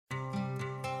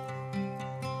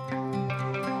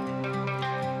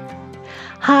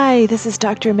Hi, this is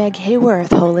Dr. Meg Hayworth,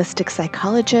 holistic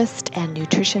psychologist and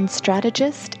nutrition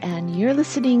strategist, and you're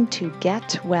listening to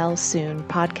Get Well Soon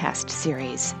podcast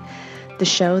series, the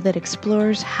show that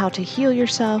explores how to heal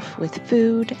yourself with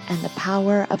food and the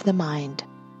power of the mind.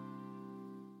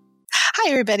 Hi,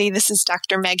 everybody. This is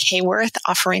Dr. Meg Hayworth,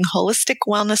 offering holistic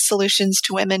wellness solutions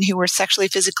to women who were sexually,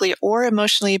 physically, or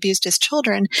emotionally abused as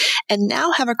children and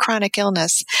now have a chronic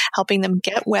illness, helping them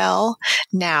get well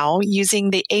now using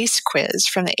the ACE quiz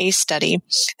from the ACE study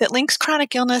that links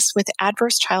chronic illness with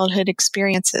adverse childhood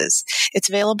experiences. It's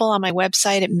available on my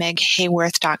website at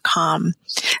meghayworth.com.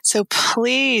 So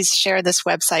please share this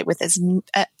website with this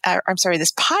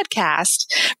podcast.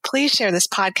 Please share this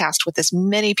podcast with as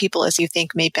many people as you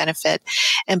think may benefit.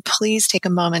 And please take a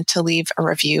moment to leave a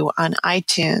review on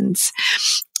iTunes.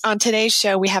 On today's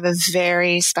show, we have a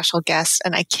very special guest,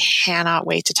 and I cannot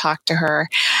wait to talk to her.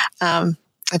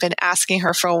 I've been asking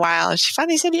her for a while, and she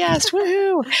finally said yes.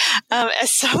 Woohoo!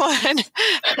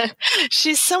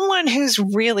 She's someone who's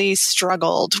really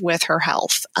struggled with her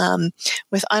health,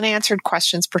 with unanswered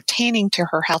questions pertaining to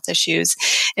her health issues.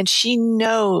 And she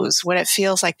knows what it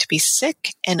feels like to be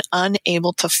sick and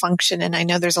unable to function. And I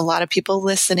know there's a lot of people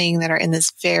listening that are in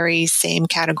this very same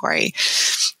category.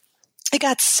 It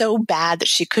got so bad that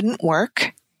she couldn't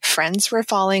work. Friends were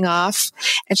falling off,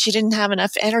 and she didn't have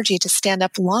enough energy to stand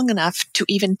up long enough to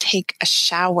even take a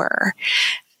shower.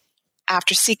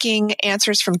 After seeking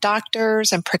answers from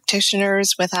doctors and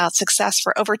practitioners without success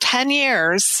for over 10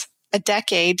 years, a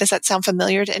decade, does that sound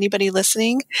familiar to anybody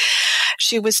listening?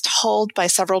 She was told by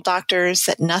several doctors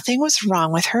that nothing was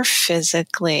wrong with her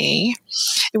physically.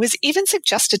 It was even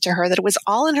suggested to her that it was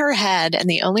all in her head, and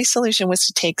the only solution was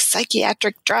to take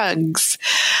psychiatric drugs.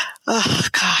 Oh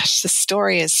gosh, the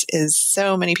story is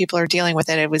so many people are dealing with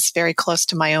it. It was very close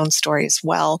to my own story as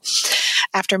well.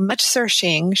 After much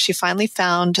searching, she finally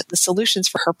found the solutions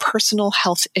for her personal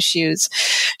health issues.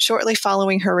 Shortly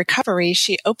following her recovery,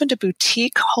 she opened a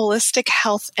boutique holistic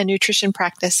health and nutrition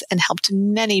practice and helped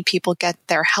many people get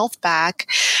their health back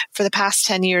for the past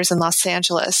 10 years in Los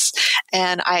Angeles.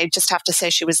 And I just have to say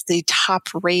she was the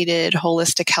top-rated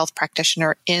holistic health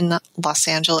practitioner in Los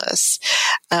Angeles,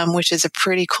 which is a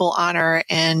pretty cool honor.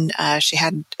 And she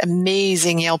had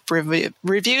amazing Yelp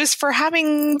reviews for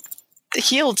having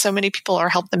healed so many people or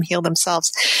helped them heal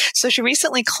themselves. So she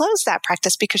recently closed that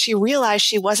practice because she realized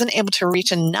she wasn't able to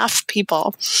reach enough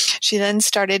people. She then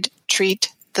started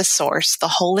Treat the Source, the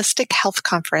holistic health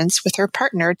conference with her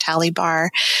partner, Tali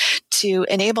Bar, to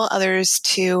enable others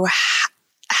to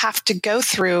not have to go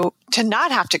through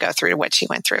what she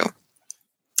went through.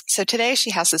 So today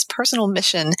she has this personal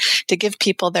mission to give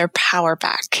people their power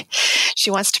back. She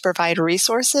wants to provide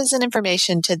resources and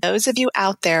information to those of you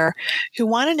out there who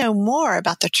want to know more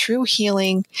about the true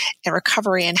healing and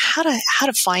recovery and how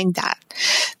to find that.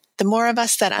 The more of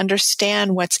us that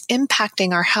understand what's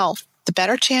impacting our health, the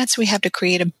better chance we have to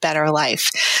create a better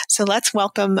life. So let's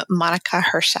welcome Monica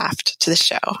Hershaft to the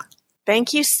show.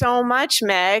 Thank you so much,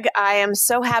 Meg. I am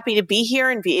so happy to be here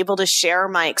and be able to share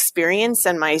my experience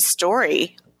and my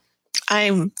story.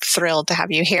 I'm thrilled to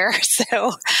have you here.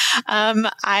 So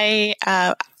I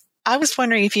was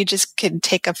wondering if you just could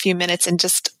take a few minutes and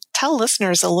just tell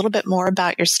listeners a little bit more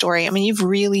about your story. I mean, you've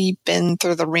really been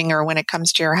through the ringer when it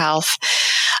comes to your health,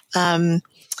 and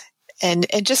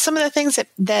just some of the things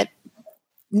that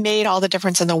made all the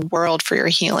difference in the world for your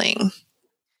healing.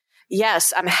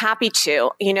 Yes, I'm happy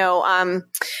to.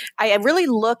 I really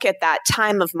look at that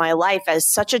time of my life as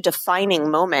such a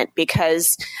defining moment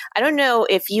because I don't know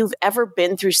if you've ever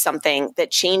been through something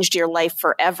that changed your life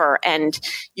forever and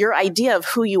your idea of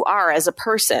who you are as a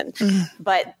person. Mm-hmm.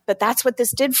 But that's what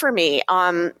this did for me.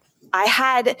 I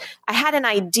had an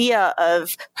idea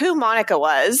of who Monica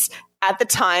was. At the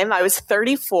time, I was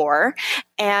 34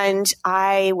 and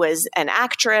I was an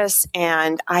actress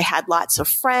and I had lots of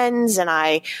friends and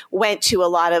I went to a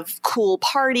lot of cool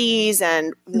parties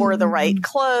and wore the right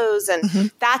clothes.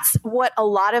 And that's what a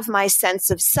lot of my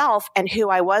sense of self and who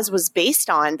I was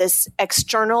based on, this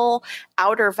external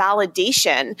outer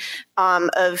validation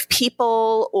of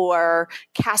people or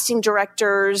casting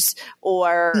directors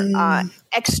or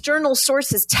external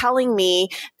sources telling me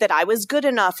that I was good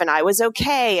enough and I was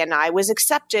okay and I was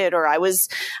accepted or I was,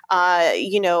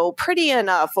 pretty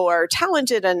enough or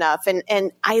talented enough.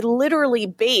 And I literally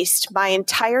based my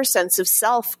entire sense of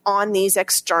self on these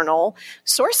external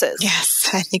sources. Yes,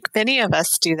 I think many of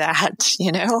us do that,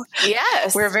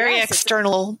 Yes. We're a very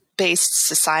external based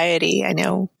society. I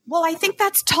know Well, I think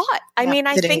that's taught. I mean,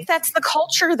 I think that's the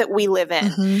culture that we live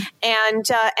in. And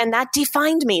that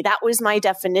defined me. That was my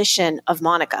definition of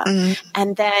Monica.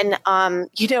 And then,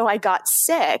 I got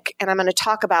sick, and I'm going to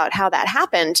talk about how that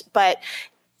happened, but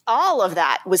all of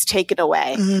that was taken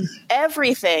away.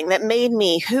 Everything that made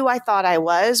me who I thought I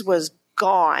was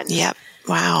gone. Yep.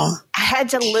 Wow. I had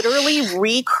to literally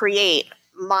recreate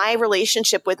my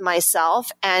relationship with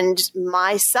myself and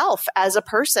myself as a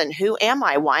person. Who am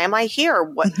I? Why am I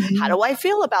here? How do I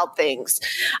feel about things?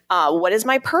 What is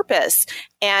my purpose?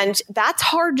 And that's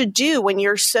hard to do when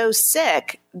you're so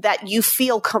sick that you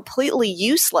feel completely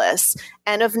useless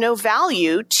and of no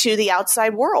value to the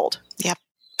outside world. Yep.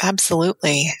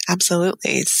 Absolutely.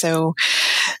 Absolutely. So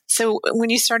when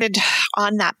you started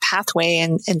on that pathway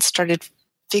and started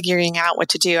figuring out what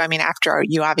to do, I mean, after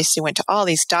you obviously went to all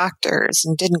these doctors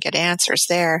and didn't get answers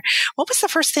there, what was the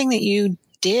first thing that you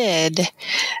did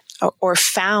or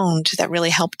found that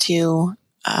really helped you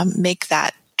make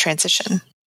that transition?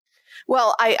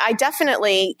 Well, I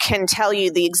definitely can tell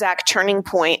you the exact turning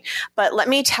point, but let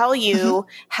me tell you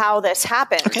how this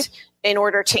happened in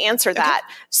order to answer that.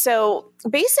 So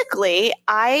basically,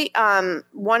 I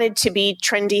wanted to be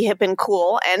trendy, hip, and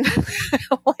cool, and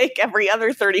like every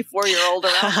other 34-year-old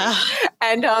around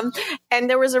me. And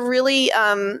there was a really,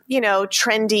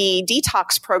 trendy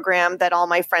detox program that all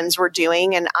my friends were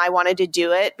doing, and I wanted to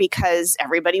do it because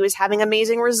everybody was having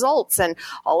amazing results, and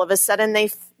all of a sudden they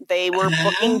were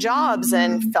booking jobs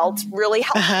and felt really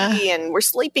healthy and were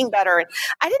sleeping better. And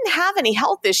I didn't have any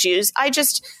health issues. I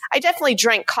definitely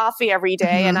drank coffee every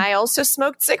day, and I also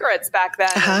smoked cigarettes back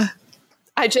then.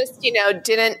 I just,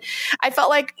 I felt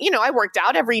like, I worked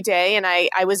out every day and I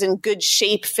was in good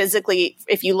shape physically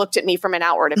if you looked at me from an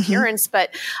outward appearance,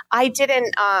 but I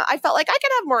didn't, I felt like I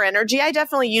could have more energy. I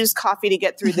definitely used coffee to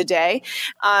get through the day.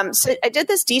 So I did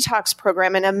this detox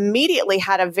program and immediately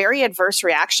had a very adverse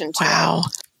reaction to it.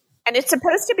 And it's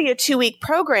supposed to be a 2-week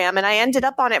program, and I ended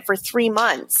up on it for 3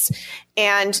 months.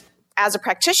 And as a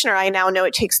practitioner, I now know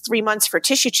it takes 3 months for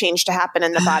tissue change to happen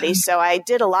in the body. So I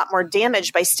did a lot more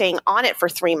damage by staying on it for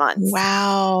 3 months.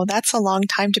 Wow. That's a long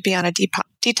time to be on a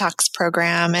detox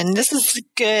program. And this is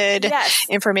good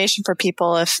information for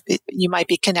people if you might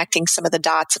be connecting some of the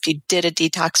dots if you did a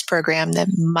detox program that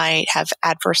might have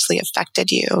adversely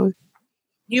affected you.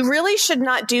 You really should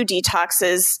not do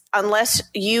detoxes unless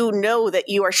you know that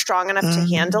you are strong enough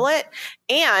to handle it.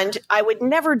 And I would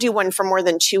never do one for more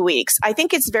than 2 weeks. I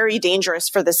think it's very dangerous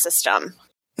for the system.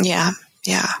 Yeah.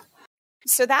 Yeah.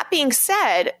 So that being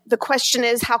said, the question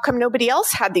is, how come nobody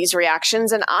else had these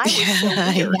reactions and I was so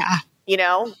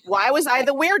weird? Why was I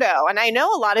the weirdo? And I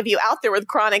know a lot of you out there with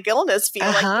chronic illness feel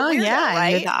like the weirdo, right?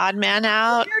 You're the odd man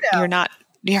out.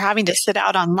 You're having to sit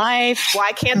out on life.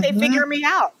 Why can't they figure me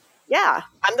out? Yeah,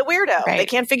 I'm the weirdo. Right. They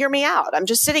can't figure me out. I'm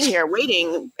just sitting here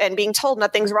waiting and being told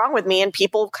nothing's wrong with me, and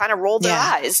people kind of roll their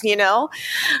eyes,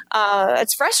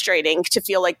 It's frustrating to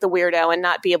feel like the weirdo and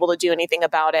not be able to do anything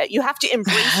about it. You have to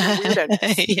embrace your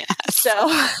weirdness. So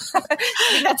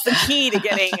that's the key to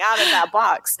getting out of that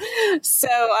box.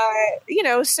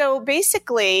 So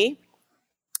basically,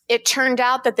 it turned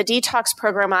out that the detox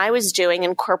program I was doing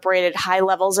incorporated high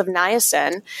levels of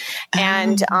niacin.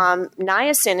 And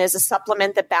niacin is a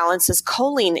supplement that balances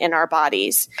choline in our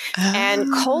bodies. And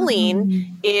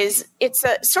choline it's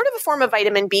a sort of a form of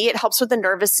vitamin B. It helps with the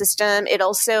nervous system. It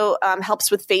also helps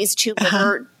with phase 2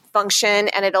 liver function,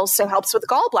 and it also helps with the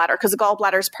gallbladder because the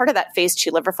gallbladder is part of that phase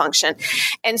 2 liver function.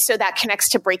 And so that connects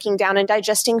to breaking down and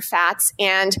digesting fats.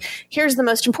 And here's the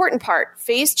most important part.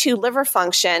 Phase 2 liver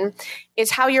function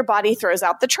is how your body throws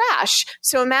out the trash.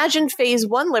 So imagine phase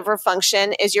 1 liver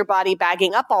function is your body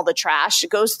bagging up all the trash. It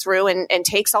goes through and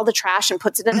takes all the trash and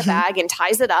puts it in a bag and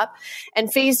ties it up.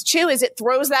 And phase 2 is it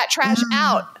throws that trash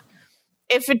out.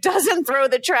 If it doesn't throw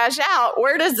the trash out,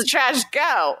 where does the trash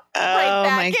go? Oh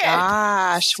my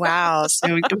gosh. Wow.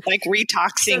 So like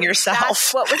retoxing yourself.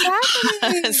 That's what was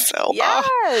happening.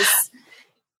 Yes.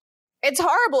 It's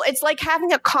horrible. It's like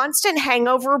having a constant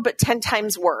hangover, but 10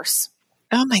 times worse.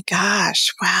 Oh my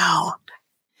gosh. Wow.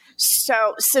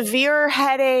 So severe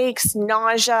headaches,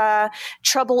 nausea,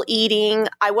 trouble eating.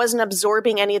 I wasn't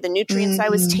absorbing any of the nutrients I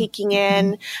was taking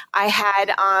in. I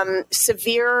had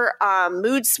severe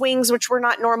mood swings, which were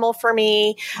not normal for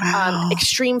me,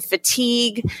 extreme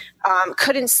fatigue,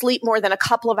 couldn't sleep more than a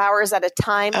couple of hours at a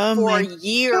time for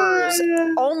years,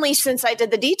 only since I did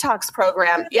the detox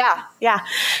program. Yeah.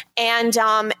 And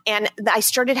I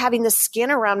started having the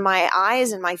skin around my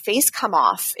eyes and my face come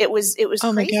off. It was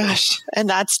crazy. My gosh. And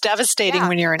that's devastating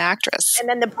when you're an actress. And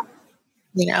then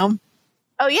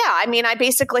Oh, yeah. I mean, I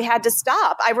basically had to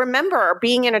stop. I remember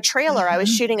being in a trailer. I was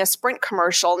shooting a Sprint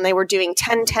commercial and they were doing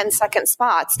 10-second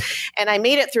spots. And I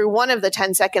made it through one of the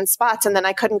 10-second spots and then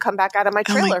I couldn't come back out of my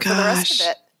trailer for the rest of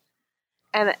it.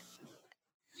 And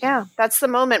yeah, that's the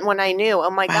moment when I knew,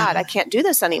 oh my God, I can't do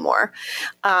this anymore.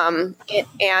 And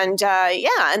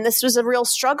this was a real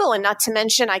struggle. And not to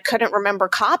mention, I couldn't remember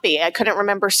copy. I couldn't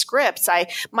remember scripts.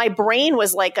 My brain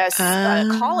was like a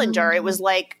colander. It was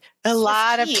like, a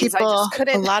lot of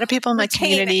people in my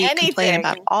community complain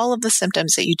about all of the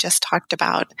symptoms that you just talked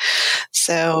about.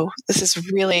 So this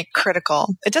is really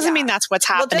critical. It doesn't mean that's what's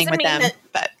happening with them,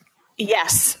 but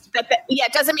yes.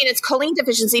 It doesn't mean it's choline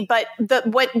deficiency, but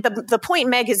the point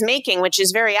Meg is making, which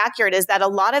is very accurate, is that a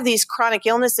lot of these chronic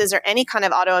illnesses or any kind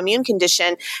of autoimmune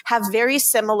condition have very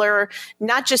similar,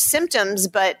 not just symptoms,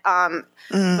 but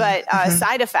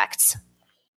side effects.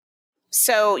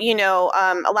 So,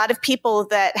 a lot of people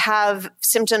that have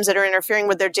symptoms that are interfering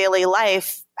with their daily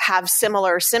life have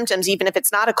similar symptoms, even if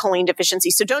it's not a choline deficiency.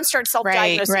 So don't start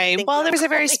self-diagnosing. Right. Well, there was a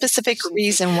very specific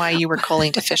reason why you were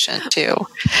choline deficient too.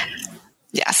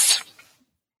 Yes.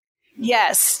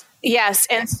 Yes.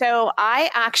 And so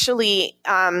I actually,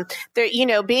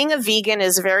 being a vegan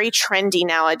is very trendy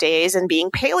nowadays and being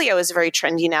paleo is very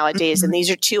trendy nowadays. Mm-hmm. And these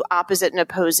are two opposite and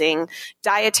opposing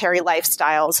dietary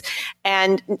lifestyles.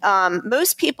 And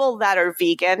most people that are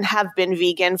vegan have been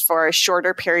vegan for a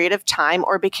shorter period of time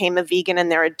or became a vegan in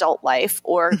their adult life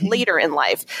or later in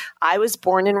life. I was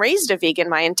born and raised a vegan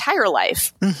my entire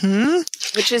life,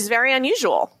 which is very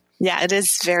unusual. Yeah, it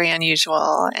is very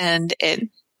unusual. And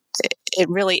it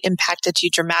really impacted you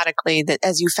dramatically that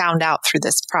as you found out through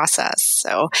this process.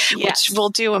 So, which we'll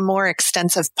do a more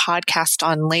extensive podcast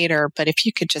on later, but if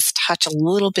you could just touch a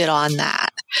little bit on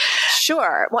that.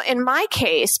 Sure. Well, in my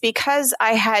case, because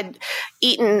I had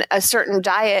eaten a certain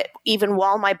diet even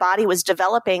while my body was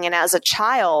developing and as a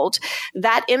child,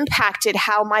 that impacted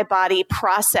how my body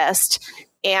processed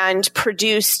and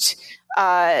produced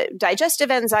digestive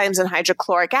enzymes and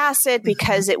hydrochloric acid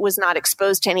because it was not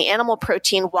exposed to any animal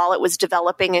protein while it was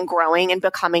developing and growing and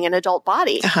becoming an adult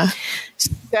body.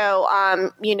 So,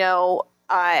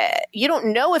 you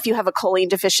don't know if you have a choline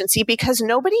deficiency because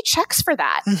nobody checks for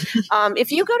that. If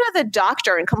you go to the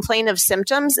doctor and complain of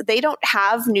symptoms, they don't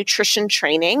have nutrition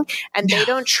training and they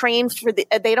don't train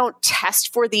they don't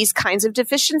test for these kinds of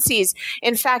deficiencies.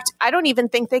 In fact, I don't even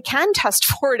think they can test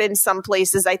for it in some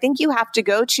places. I think you have to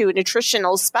go to a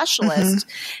nutritional specialist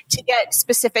to get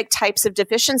specific types of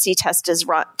deficiency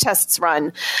tests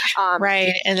run.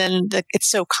 Right. And then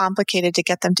it's so complicated to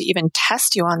get them to even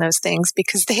test you on those things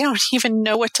because they don't even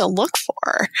know what to look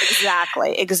for.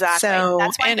 Exactly. So,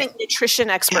 that's why I think nutrition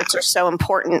experts are so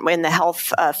important in the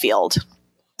health field.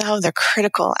 Oh, they're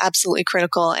critical, absolutely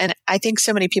critical. And I think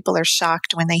so many people are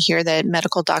shocked when they hear that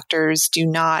medical doctors do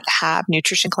not have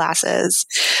nutrition classes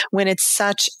when it's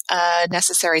such a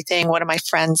necessary thing. One of my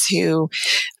friends who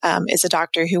is a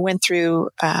doctor who went through,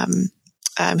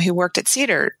 who worked at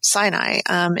Cedars-Sinai,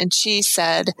 and she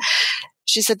said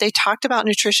they talked about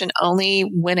nutrition only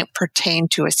when it pertained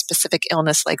to a specific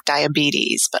illness like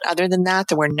diabetes. But other than that,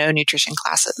 there were no nutrition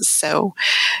classes. So,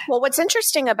 well, what's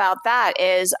interesting about that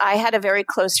is I had a very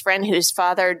close friend whose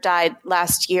father died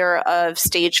last year of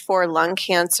stage 4 lung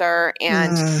cancer.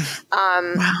 And,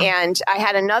 and I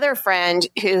had another friend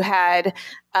who had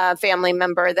a family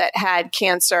member that had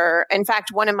cancer. In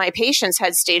fact, one of my patients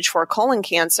had stage 4 colon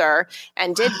cancer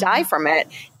and did die from it.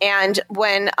 And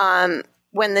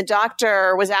when the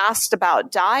doctor was asked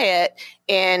about diet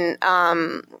in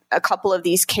a couple of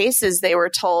these cases, they were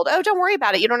told, "Oh, don't worry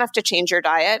about it. You don't have to change your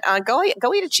diet. Go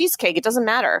eat a cheesecake. It doesn't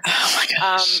matter." Oh my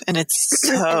gosh! And it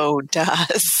so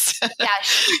does.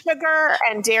 Sugar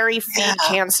and dairy feed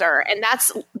cancer, and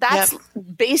that's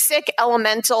basic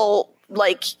elemental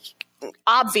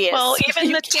obvious. Well,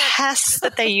 even the tests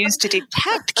that they use to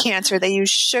detect cancer, they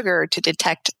use sugar to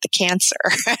detect the cancer.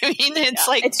 I mean,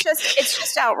 it's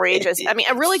just outrageous. I mean,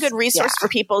 a really good resource for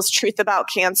people is Truth About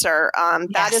Cancer.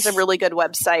 That is a really good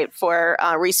website for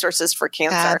resources for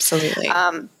cancer. Absolutely.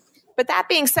 But that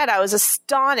being said, I was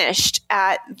astonished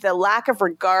at the lack of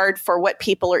regard for what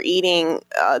people are eating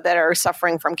that are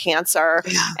suffering from cancer.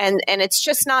 And it's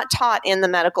just not taught in the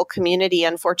medical community,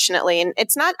 unfortunately. And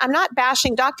I'm not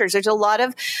bashing doctors. There's a lot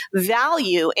of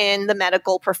value in the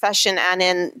medical profession and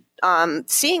in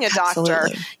seeing a doctor,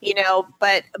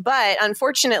 but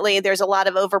unfortunately there's a lot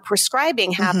of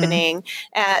overprescribing happening,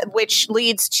 which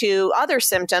leads to other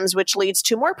symptoms, which leads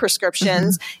to more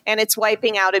prescriptions, and it's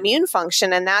wiping out immune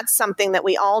function. And that's something that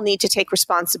we all need to take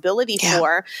responsibility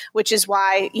for, which is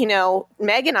why,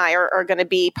 Meg and I are going to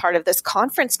be part of this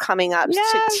conference coming up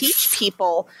to teach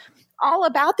people all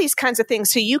about these kinds of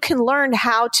things so you can learn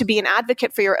how to be an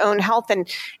advocate for your own health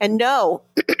and know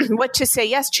what to say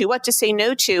yes to, what to say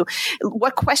no to,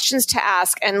 what questions to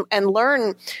ask, and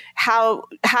learn how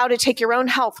to take your own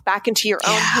health back into your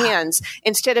own hands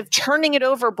instead of turning it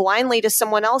over blindly to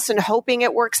someone else and hoping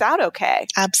it works out okay.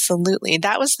 Absolutely.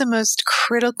 That was the most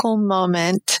critical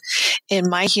moment in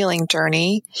my healing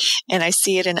journey, and I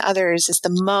see it in others, is the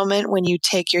moment when you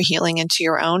take your healing into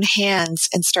your own hands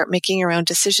and start making your own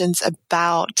decisions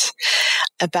about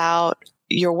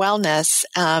your wellness.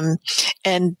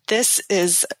 And this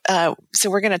is, so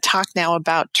we're going to talk now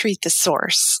about Treat the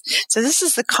Source. So this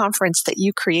is the conference that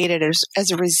you created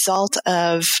as a result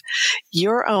of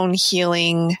your own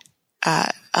healing,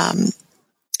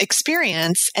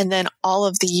 experience, and then all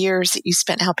of the years that you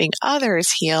spent helping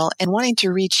others heal and wanting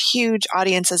to reach huge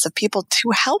audiences of people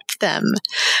to help them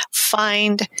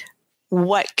find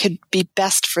what could be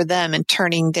best for them in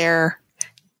turning their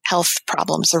health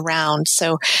problems around.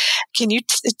 So can you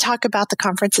talk about the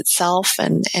conference itself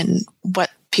and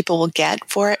what people will get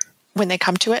for it when they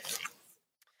come to it?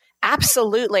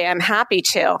 Absolutely. I'm happy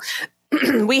to.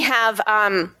 We have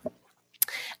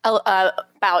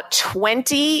about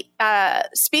 20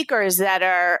 speakers that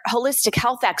are holistic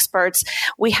health experts.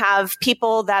 We have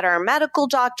people that are medical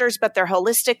doctors, but they're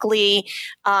holistically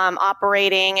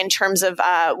operating in terms of,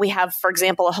 we have, for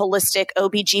example, a holistic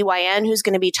OBGYN who's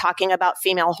going to be talking about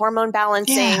female hormone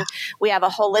balancing. Yeah. We have a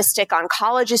holistic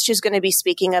oncologist who's going to be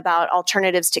speaking about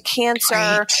alternatives to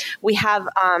cancer. Great. We have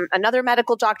another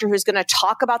medical doctor who's going to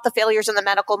talk about the failures in the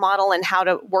medical model and how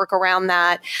to work around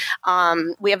that.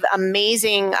 We have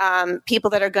amazing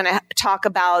people that are going to talk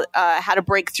about how to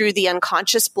break through the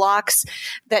unconscious blocks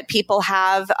that people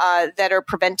have that are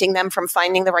preventing them from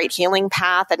finding the right healing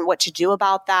path and what to do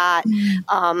about that.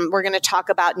 We're going to talk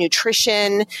about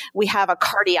nutrition. We have a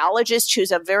cardiologist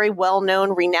who's a very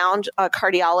well-known, renowned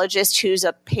cardiologist who's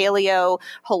a paleo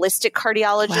holistic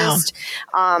cardiologist.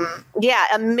 Wow.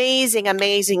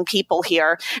 Amazing people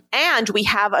here. And we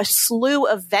have a slew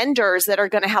of vendors that are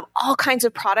going to have all kinds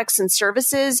of products and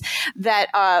services that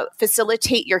facilitate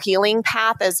your healing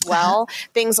path as well.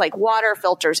 Things like water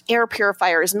filters, air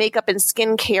purifiers, makeup and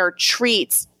skincare,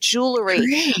 treats, jewelry,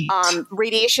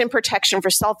 radiation protection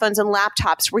for cell phones and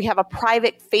laptops. We have a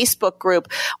private Facebook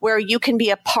group where you can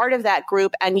be a part of that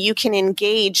group and you can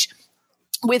engage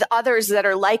with others that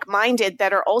are like-minded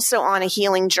that are also on a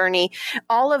healing journey.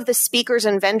 All of the speakers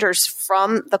and vendors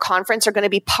from the conference are going to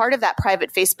be part of that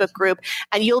private Facebook group,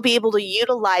 and you'll be able to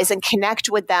utilize and connect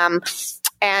with them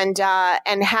and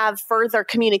have further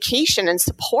communication and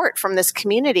support from this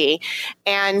community.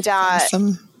 And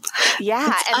awesome.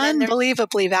 Yeah. It's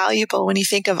unbelievably valuable when you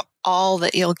think of all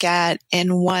that you'll get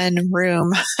in one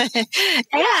room.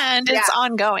 And it's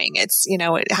ongoing. It's,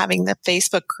 having the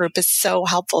Facebook group is so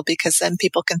helpful because then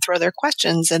people can throw their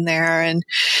questions in there and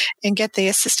get the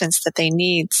assistance that they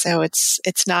need. So it's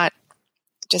not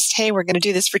just, hey, we're going to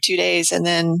do this for 2 days and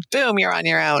then boom, you're on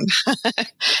your own.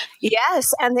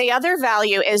 Yes. And the other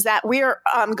value is that we're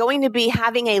going to be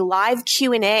having a live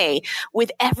Q&A with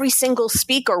every single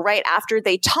speaker right after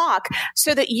they talk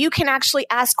so that you can actually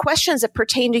ask questions that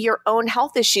pertain to your own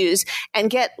health issues and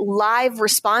get live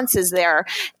responses there.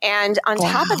 And on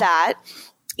top of that,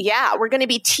 we're going to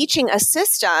be teaching a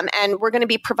system, and we're going to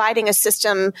be providing a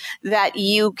system that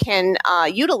you can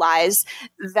utilize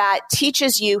that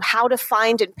teaches you how to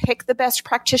find and pick the best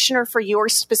practitioner for your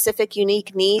specific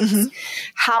unique needs.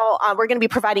 How we're going to be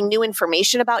providing new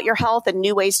information about your health and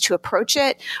new ways to approach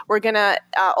it. We're going to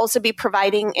also be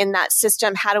providing in that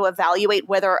system how to evaluate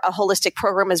whether a holistic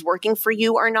program is working for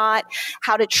you or not,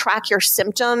 how to track your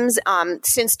symptoms.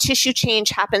 Since tissue change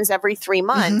happens every 3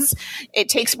 months, it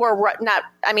takes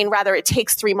it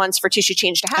takes 3 months for tissue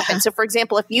change to happen. So for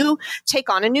example, if you take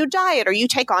on a new diet or you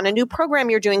take on a new program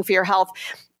you're doing for your health,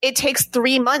 it takes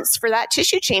 3 months for that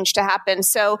tissue change to happen.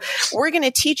 So we're going to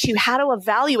teach you how to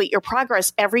evaluate your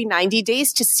progress every 90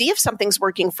 days to see if something's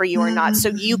working for you or not. So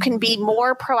you can be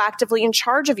more proactively in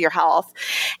charge of your health.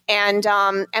 And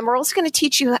we're also going to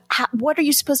teach you what are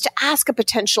you supposed to ask a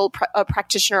potential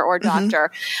practitioner or doctor?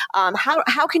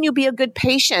 How can you be a good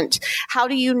patient? How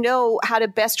do you know how to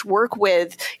best work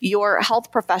with your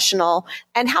health professional?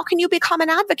 And how can you become an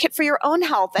advocate for your own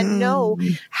health and know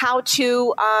how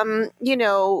to,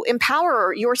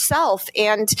 empower yourself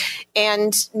and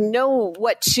know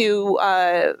what to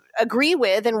agree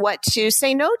with and what to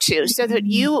say no to, so that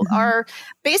you are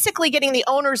basically getting the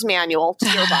owner's manual to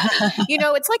your body.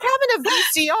 It's like having a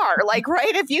VCR,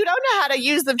 right? If you don't know how to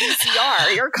use the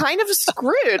VCR, you're kind of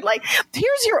screwed.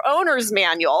 Here's your owner's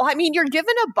manual. You're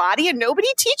given a body and nobody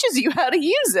teaches you how to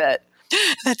use it.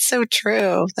 That's so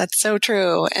true. That's so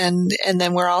true. And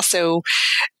then we're also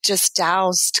just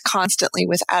doused constantly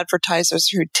with advertisers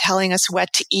who are telling us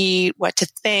what to eat, what to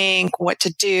think, what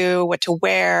to do, what to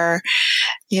wear,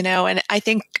 and I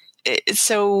think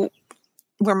so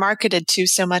we're marketed to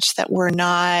so much that we're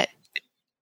not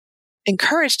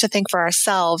encouraged to think for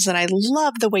ourselves. And I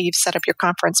love the way you've set up your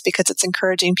conference because it's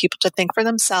encouraging people to think for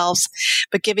themselves,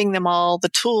 but giving them all the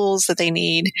tools that they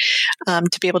need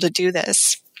to be able to do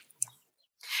this.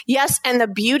 Yes. And the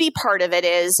beauty part of it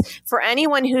is for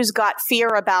anyone who's got fear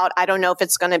about, I don't know if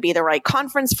it's going to be the right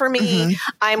conference for me. Mm-hmm.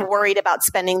 I'm worried about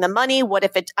spending the money. What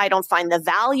if I don't find the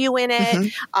value in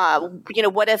it?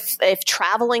 Mm-hmm. What if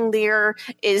traveling there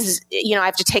is, I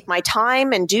have to take my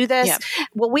time and do this? Yep.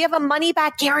 Well, we have a money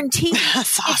back guarantee.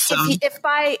 That's awesome.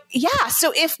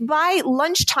 If by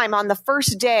lunchtime on the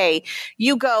first day,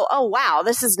 you go, oh, wow,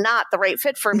 this is not the right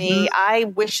fit for me. I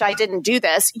wish I didn't do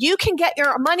this. You can get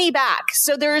your money back.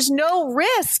 So there's no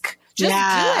risk. Just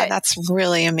do it. That's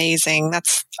really amazing.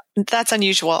 That's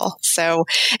unusual. So,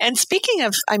 and speaking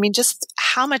of, just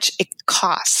how much it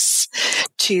costs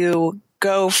to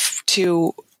go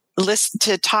to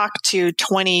talk to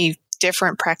 20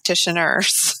 different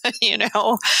practitioners,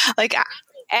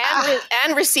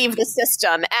 and receive the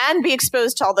system and be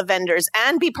exposed to all the vendors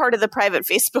and be part of the private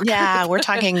Facebook group. We're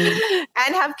talking and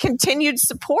have continued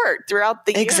support throughout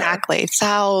the year. Exactly.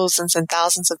 Thousands and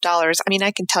thousands of dollars.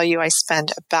 I can tell you I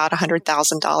spent about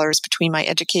 $100,000 between my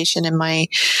education and my,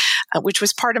 which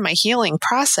was part of my healing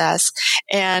process,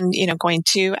 and, going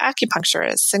to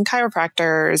acupuncturists and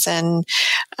chiropractors and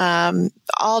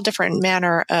all different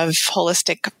manner of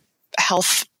holistic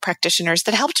health practitioners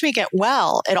that helped me get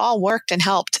well. It all worked and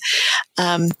helped.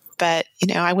 But,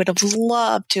 I would have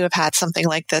loved to have had something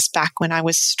like this back when I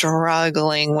was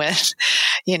struggling with,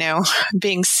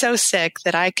 being so sick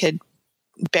that I could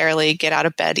barely get out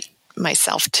of bed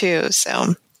myself too.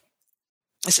 So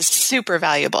this is super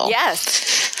valuable.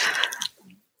 Yes.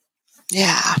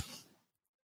 Yeah.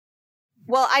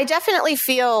 Well, I definitely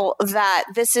feel that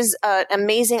this is an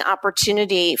amazing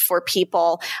opportunity for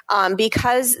people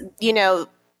because,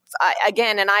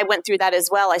 I went through that as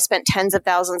well. I spent tens of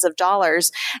thousands of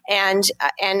dollars, and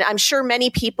I'm sure many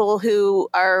people who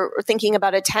are thinking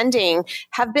about attending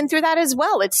have been through that as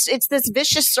well. It's this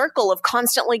vicious circle of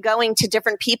constantly going to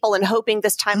different people and hoping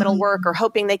this time it'll work, or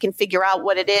hoping they can figure out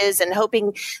what it is, and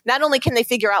hoping not only can they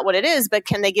figure out what it is, but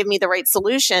can they give me the right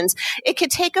solutions? It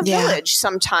could take a village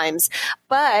sometimes,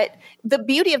 but the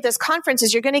beauty of this conference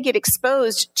is you're going to get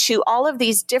exposed to all of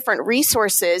these different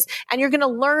resources, and you're going to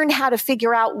learn how to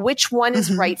figure out which one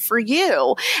is right for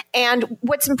you. And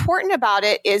what's important about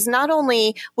it is not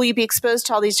only will you be exposed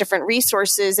to all these different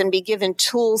resources and be given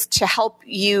tools to help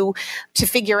you to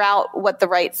figure out what the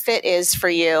right fit is for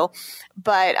you,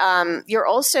 but you're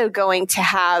also going to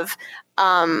have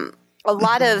a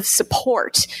lot of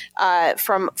support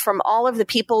from all of the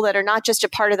people that are not just a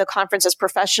part of the conference as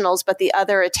professionals, but the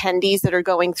other attendees that are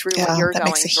going through what you're going through. That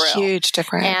makes a huge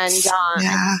difference. And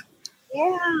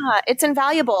it's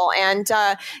invaluable. And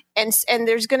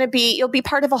there's going to be, you'll be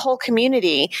part of a whole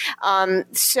community.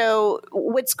 So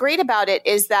what's great about it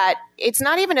is that it's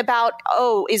not even about,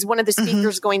 is one of the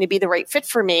speakers going to be the right fit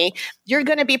for me? You're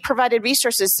going to be provided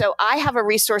resources. So I have a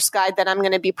resource guide that I'm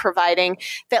going to be providing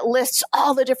that lists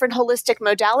all the different holistic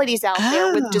modalities out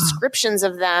there with descriptions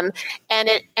of them. And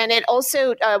it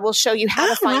also will show you how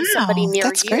to find somebody near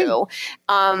That's you.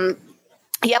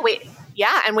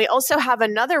 And we also have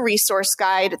another resource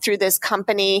guide through this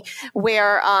company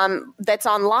where that's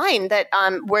online that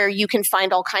where you can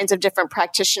find all kinds of different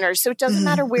practitioners. So it doesn't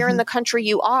matter where in the country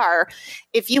you are.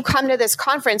 If you come to this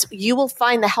conference, you will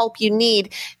find the help you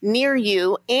need near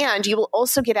you, and you will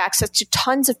also get access to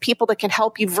tons of people that can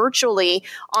help you virtually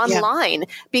online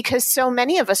because so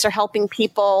many of us are helping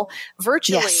people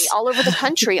virtually all over the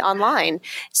country online.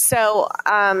 So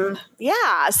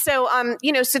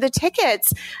so the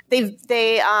tickets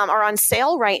they are on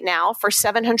sale right now for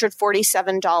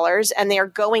 $747, and they are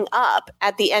going up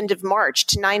at the end of March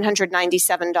to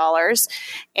 $997,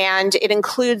 and it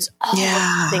includes all of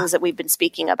the things that we've been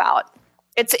speaking about.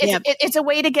 It's a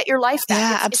way to get your life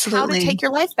back. Yeah, it's how to take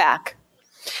your life back.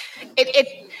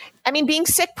 Being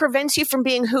sick prevents you from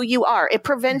being who you are. It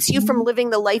prevents you from living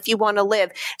the life you want to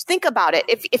live. Think about it.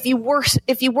 If you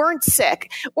weren't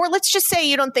sick, or let's just say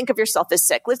you don't think of yourself as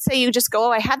sick. Let's say you just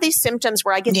go, I have these symptoms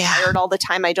where I get tired all the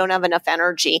time. I don't have enough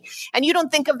energy. And you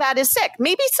don't think of that as sick.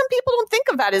 Maybe some people don't think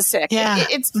of that as sick. Yeah.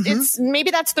 It's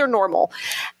maybe that's their normal.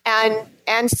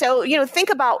 And so, think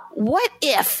about what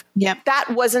if that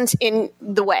wasn't in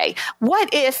the way? What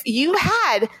if you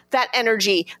had that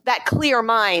energy, that clear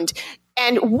mind,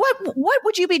 And what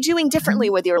would you be doing differently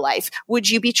with your life? Would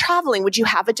you be traveling? Would you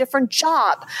have a different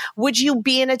job? Would you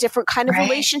be in a different kind of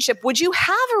relationship? Would you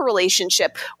have a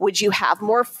relationship? Would you have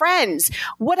more friends?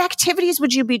 What activities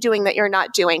would you be doing that you're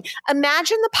not doing?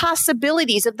 Imagine the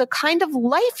possibilities of the kind of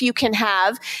life you can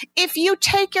have if you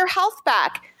take your health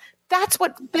back. That's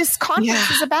what this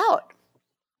conference is about.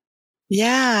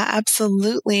 Yeah,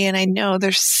 absolutely. And I know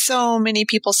there's so many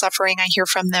people suffering. I hear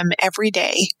from them every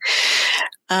day.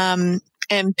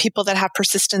 And people that have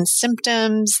persistent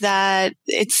symptoms that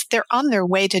they're on their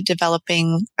way to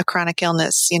developing a chronic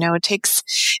illness. You know, it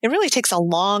really takes a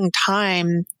long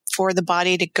time for the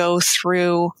body to go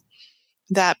through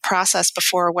that process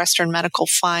before Western medical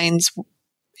finds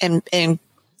and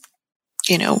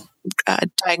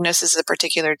diagnoses a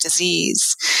particular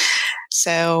disease.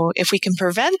 So if we can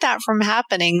prevent that from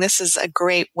happening, this is a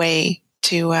great way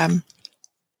to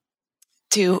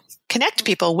connect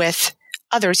people with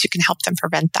others who can help them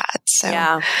prevent that. So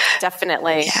yeah,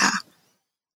 definitely. Yeah.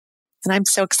 And I'm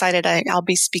so excited. I'll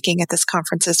be speaking at this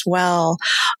conference as well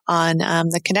on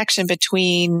the connection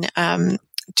between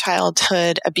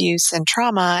childhood abuse and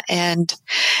trauma and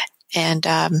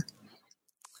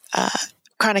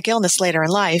chronic illness later in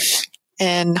life,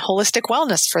 and holistic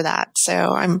wellness for that.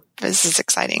 So this is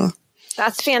exciting.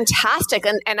 That's fantastic.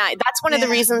 And that's one of the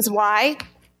reasons why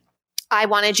I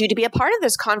wanted you to be a part of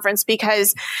this conference,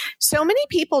 because so many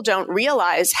people don't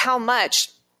realize how much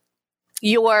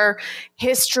your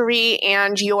history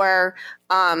and your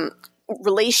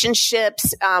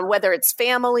relationships, whether it's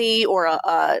family or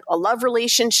a love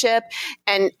relationship,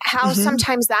 and how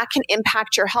sometimes that can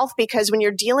impact your health, because when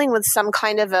you're dealing with some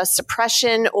kind of a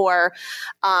suppression or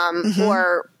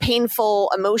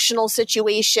painful emotional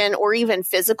situation or even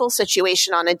physical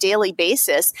situation on a daily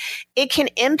basis, it can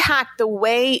impact the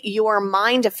way your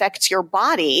mind affects your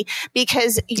body,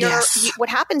 because what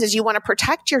happens is you want to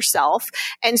protect yourself.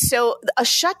 And so a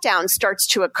shutdown starts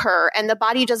to occur and the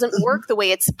body doesn't work the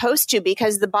way it's supposed to,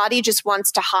 because the body just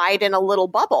wants to hide in a little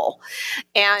bubble.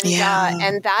 And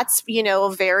that's,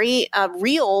 a very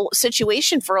real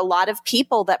situation for a lot of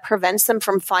people that prevents them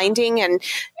from finding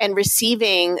and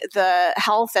receiving the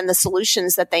health and the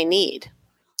solutions that they need.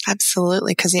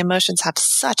 Absolutely, because the emotions have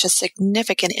such a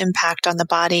significant impact on the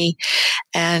body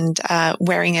and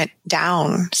wearing it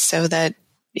down so that,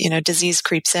 disease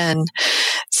creeps in.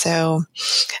 So,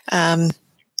 so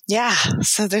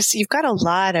you've got a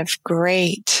lot of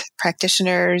great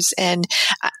practitioners, and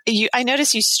I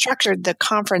noticed you structured the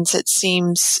conference, it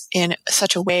seems, in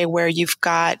such a way where you've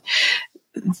got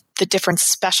the different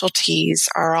specialties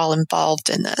are all involved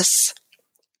in this.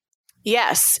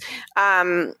 Yes,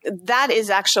 that is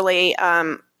actually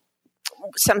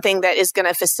something that is going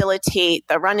to facilitate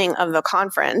the running of the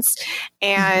conference.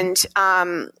 And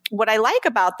what I like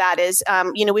about that is,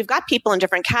 we've got people in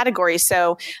different categories.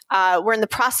 So we're in the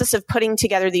process of putting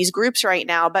together these groups right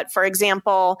now. But for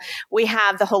example, we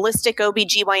have the holistic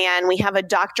OBGYN. We have a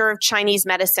doctor of Chinese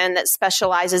medicine that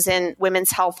specializes in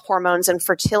women's health, hormones, and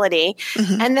fertility.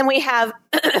 And then we have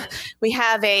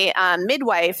a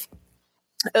midwife,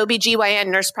 OBGYN,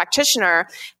 nurse practitioner,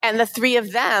 and the three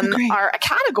of them are a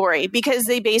category because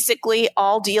they basically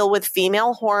all deal with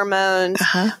female hormones,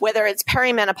 whether it's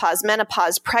perimenopause,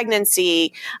 menopause,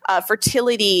 pregnancy,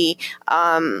 fertility,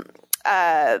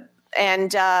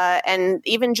 and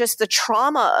even just the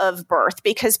trauma of birth,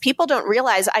 because people don't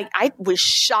realize, I was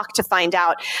shocked to find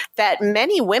out that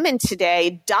many women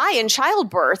today die in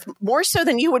childbirth more so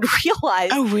than you would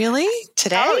realize. Oh, really?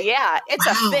 Today? Oh, yeah. It's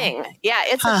a thing. Yeah,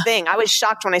 it's a thing. I was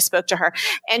shocked when I spoke to her.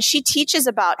 And she teaches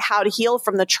about how to heal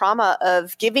from the trauma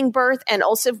of giving birth, and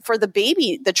also for the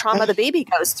baby, the trauma the baby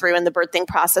goes through in the birthing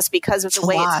process because of the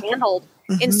way it's handled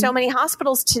in so many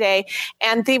hospitals today.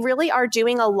 And they really are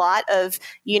doing a lot of,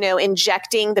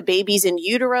 injecting the babies in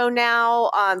utero now.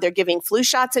 They're giving flu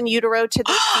shots in utero to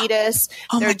the fetus.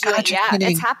 They're doing,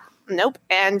 it's happening. Nope.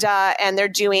 And they're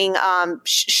doing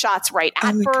shots right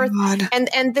at birth. God.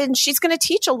 And then she's going to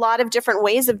teach a lot of different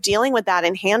ways of dealing with that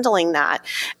and handling that.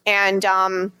 And,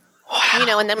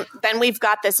 and then we've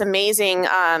got this amazing,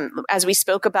 as we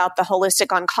spoke about, the holistic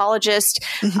oncologist,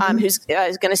 who's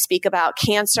going to speak about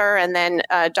cancer, and then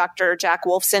Dr. Jack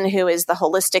Wolfson, who is the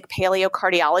holistic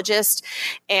paleocardiologist,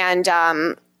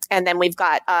 and then we've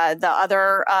got the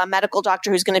other medical doctor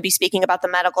who's going to be speaking about the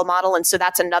medical model. And so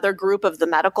that's another group of the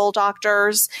medical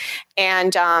doctors.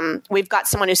 And we've got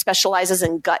someone who specializes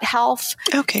in gut health,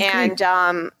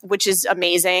 which is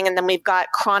amazing. And then we've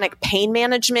got chronic pain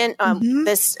management.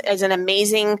 This is an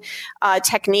amazing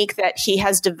technique that he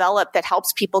has developed that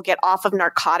helps people get off of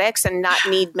narcotics and not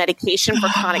need medication for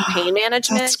chronic pain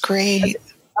management. That's great.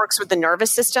 works with the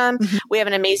nervous system. We have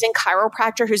an amazing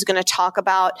chiropractor who's going to talk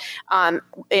about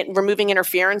removing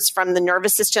interference from the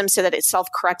nervous system so that it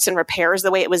self-corrects and repairs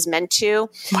the way it was meant to.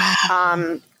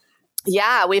 Wow.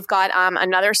 Yeah, we've got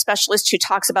another specialist who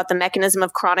talks about the mechanism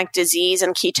of chronic disease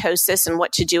and ketosis and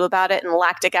what to do about it and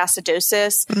lactic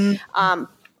acidosis.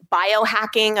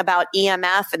 Biohacking about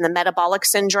EMF and the metabolic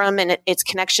syndrome and its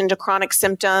connection to chronic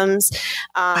symptoms.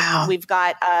 Wow. We've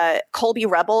got Colby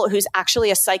Rebel, who's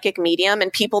actually a psychic medium,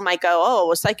 and people might go, "Oh,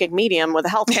 a psychic medium with a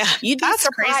health." Yeah, You'd be that's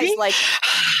surprised, crazy.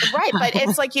 Right? But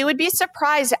it's like you would be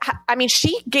surprised. I mean,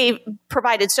 she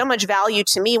provided so much value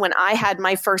to me when I had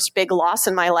my first big loss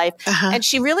in my life, and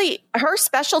her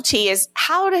specialty is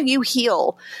how do you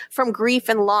heal from grief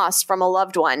and loss from a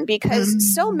loved one?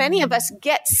 Because so many of us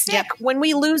get sick when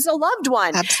we lose a loved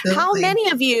one. Absolutely. How many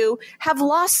of you have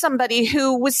lost somebody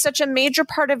who was such a major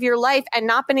part of your life and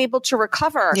not been able to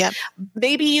recover? Yep.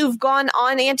 Maybe you've gone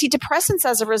on antidepressants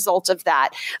as a result of that.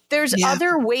 There's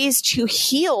other ways to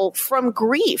heal from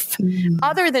grief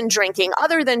other than drinking,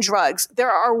 other than drugs.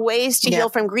 There are ways to heal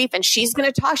from grief. And she's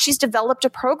going to talk. She's developed a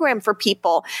program for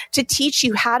people to teach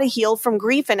you how to heal from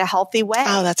grief in a healthy way.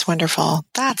 Oh, that's wonderful.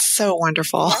 That's so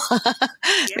wonderful.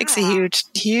 Makes a huge,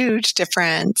 huge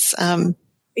difference.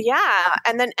 Yeah.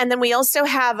 And then we also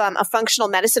have a functional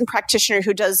medicine practitioner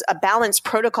who does a balanced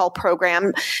protocol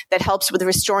program that helps with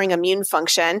restoring immune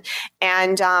function.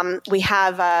 And we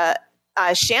have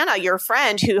Shanna, your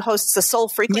friend who hosts the Soul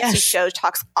Frequency Show,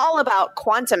 talks all about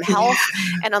quantum health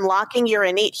and unlocking your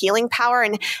innate healing power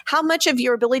and how much of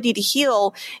your ability to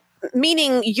heal,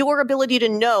 meaning your ability to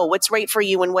know what's right for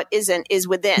you and what isn't, is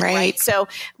within, right? So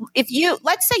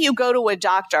let's say you go to a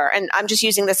doctor, and I'm just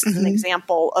using this as an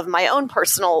example of my own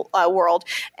personal world,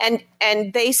 and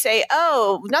they say,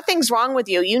 "Oh, nothing's wrong with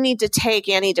you. You need to take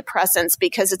antidepressants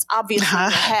because it's obviously in your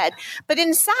head." But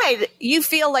inside, you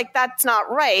feel like that's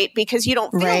not right because you don't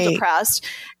feel depressed.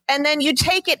 And then you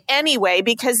take it anyway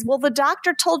because, well, the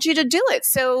doctor told you to do it,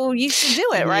 so you should do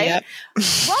it, right?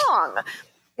 Wrong.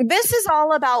 This is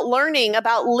all about learning,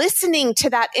 about listening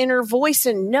to that inner voice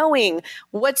and knowing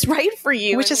what's right for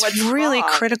you. Which is really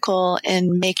critical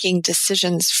in making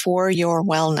decisions for your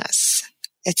wellness.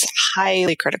 It's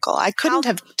highly critical. I couldn't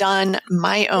have done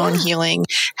my own healing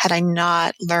had I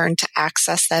not learned to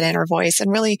access that inner voice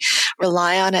and really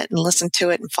rely on it and listen to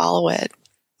it and follow it. It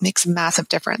makes a massive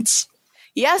difference.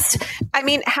 Yes. I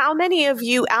mean, how many of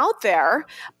you out there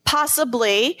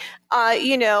possibly,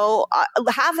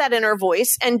 have that inner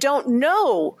voice and don't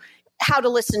know how to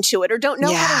listen to it or don't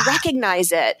know how to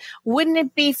recognize it? Wouldn't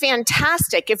it be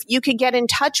fantastic if you could get in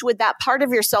touch with that part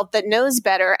of yourself that knows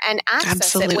better and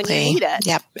access it when you need it?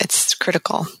 Yep. It's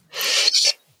critical.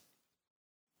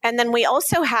 And then we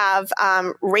also have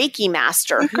Reiki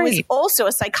Master, who is also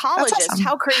a psychologist. Awesome.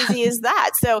 How crazy is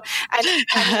that? So, I mean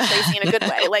crazy in a good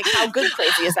way. Like, how good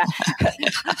crazy is that?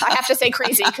 I have to say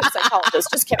crazy because psychologist.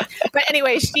 Just kidding. But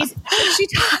anyway, she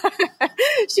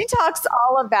talks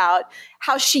all about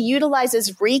how she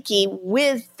utilizes Reiki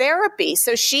with therapy.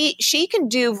 So she can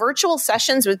do virtual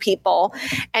sessions with people,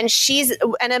 and she's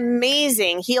an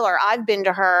amazing healer. I've been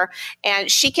to her,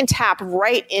 and she can tap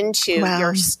right into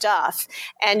your stuff.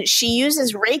 And she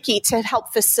uses Reiki to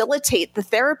help facilitate the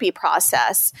therapy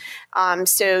process.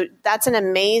 So that's an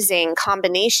amazing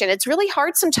combination. It's really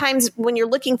hard sometimes when you're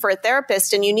looking for a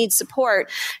therapist and you need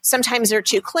support. Sometimes they're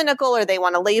too clinical or they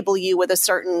want to label you with a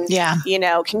certain,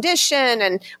 condition.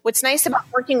 And what's nice about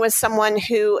working with someone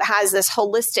who has this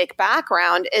holistic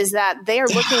background is that they are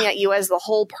looking at you as the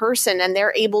whole person, and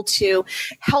they're able to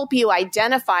help you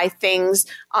identify things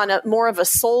on a more of a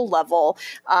soul level,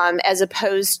 as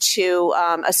opposed to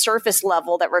a surface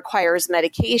level that requires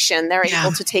medication. They're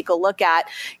able to take a look at,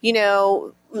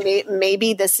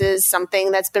 maybe this is something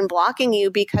that's been blocking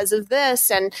you because of this,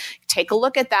 and take a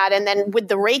look at that. And then with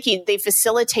the Reiki, they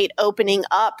facilitate opening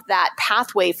up that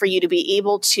pathway for you to be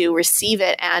able to receive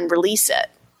it and release it.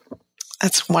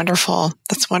 That's wonderful.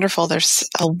 That's wonderful. There's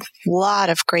a lot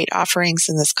of great offerings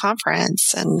in this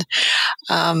conference. And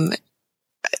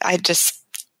I just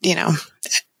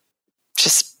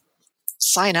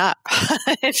sign up.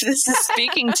 If this is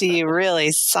speaking to you,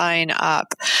 really sign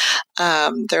up.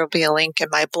 There will be a link in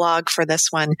my blog for this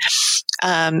one.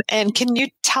 And can you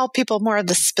tell people more of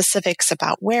the specifics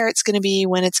about where it's going to be,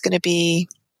 when it's going to be?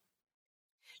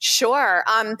 Sure.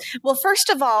 Well, first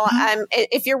of all,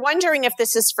 if you're wondering if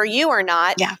this is for you or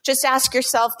not, just ask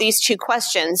yourself these two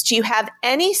questions. Do you have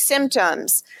any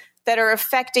symptoms that are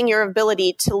affecting your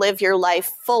ability to live your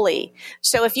life fully?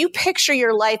 So if you picture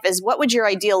your life as what would your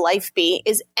ideal life be,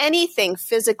 is anything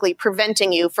physically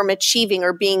preventing you from achieving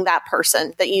or being that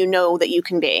person that you know that you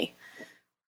can be?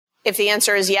 If the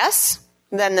answer is yes,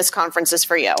 then this conference is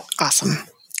for you. Awesome.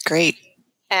 Great.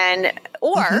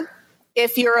 Or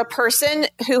if you're a person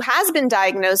who has been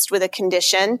diagnosed with a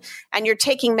condition and you're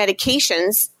taking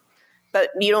medications, but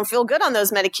you don't feel good on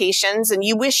those medications and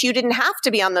you wish you didn't have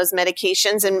to be on those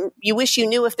medications and you wish you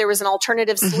knew if there was an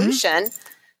alternative solution,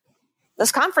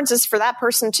 this conference is for that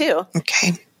person too.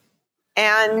 Okay.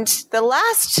 And the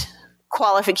last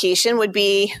qualification would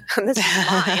be, this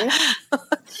is mine,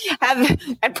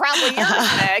 and probably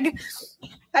yours, Meg.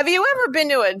 Have you ever been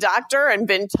to a doctor and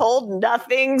been told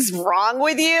nothing's wrong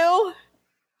with you,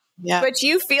 but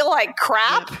you feel like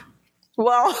crap?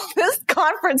 Well, this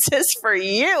conference is for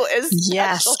you.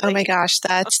 Yes. Oh my gosh.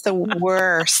 That's the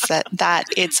worst, that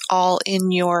it's all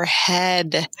in your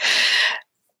head.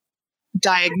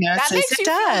 Diagnosis. That makes you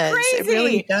does. feel crazy. It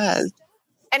really does.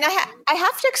 And I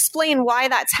have to explain why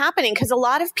that's happening, because a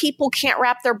lot of people can't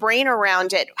wrap their brain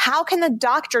around it. How can the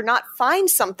doctor not find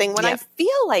something when I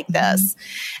feel like this?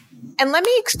 And let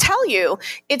me tell you,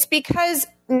 it's because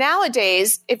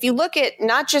nowadays, if you look at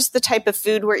not just the type of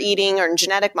food we're eating or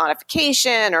genetic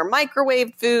modification or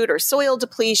microwave food or soil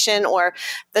depletion or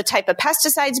the type of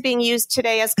pesticides being used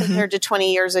today as compared to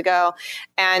 20 years ago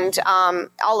and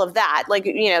all of that, like,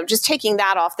 just taking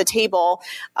that off the table.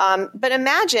 But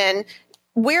imagine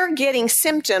we're getting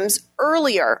symptoms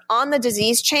earlier on the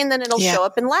disease chain than it'll show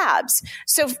up in labs.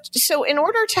 So in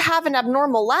order to have an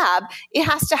abnormal lab, it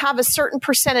has to have a certain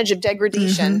percentage of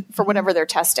degradation for whatever they're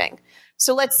testing.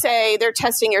 So let's say they're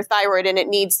testing your thyroid and it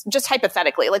needs, just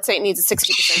hypothetically, let's say it needs a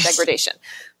 60% degradation.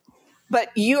 But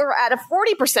you're at a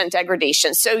 40%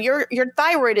 degradation. So your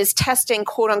thyroid is testing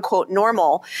quote unquote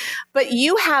normal, but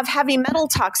you have heavy metal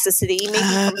toxicity, maybe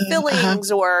from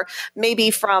fillings or maybe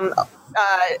from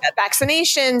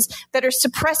vaccinations that are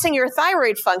suppressing your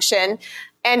thyroid function.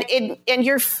 And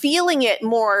you're feeling it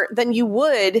more than you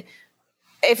would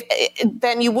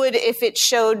if it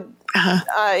showed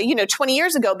 20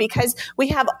 years ago, because we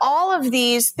have all of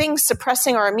these things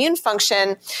suppressing our immune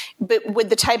function, but with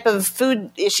the type of food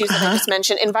issues that I just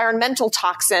mentioned, environmental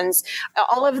toxins,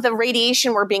 all of the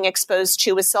radiation we're being exposed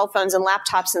to with cell phones and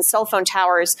laptops and cell phone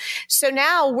towers. So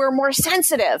now we're more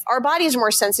sensitive. Our bodies are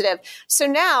more sensitive. So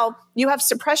now you have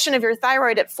suppression of your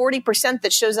thyroid at 40%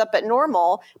 that shows up at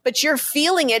normal, but you're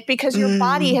feeling it because your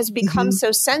body has become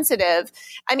so sensitive.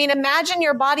 I mean, imagine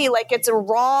your body like it's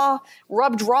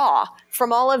rubbed raw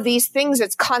from all of these things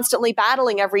it's constantly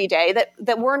battling every day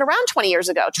that weren't around 20 years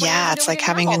ago. It's like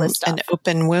having an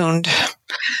open wound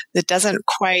that doesn't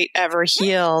quite ever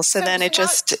heal. So then it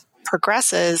just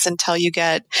progresses until you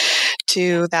get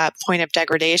to that point of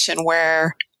degradation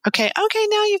where, okay,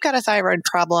 now you've got a thyroid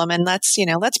problem and let's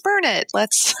burn it.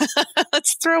 Let's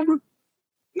throw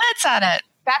meds at it.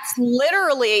 That's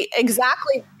literally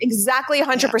exactly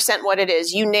 100% what it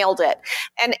is. You nailed it.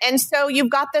 And so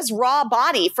you've got this raw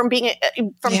body from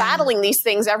battling these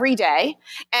things every day.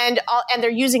 And they're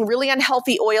using really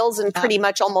unhealthy oils in pretty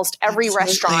much almost every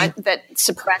restaurant that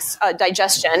suppress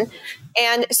digestion.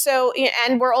 And so,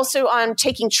 and we're also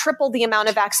taking triple the amount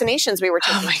of vaccinations we were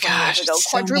taking 20 years ago,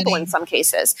 quadruple in some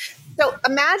cases. So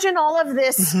imagine all of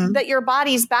this that your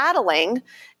body's battling,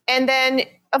 and then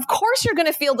of course you're going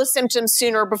to feel the symptoms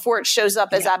sooner before it shows up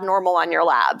as abnormal on your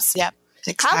labs. Yep.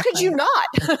 Exactly. How could you not?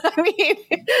 I mean,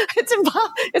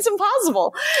 it's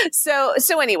impossible. So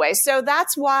anyway, so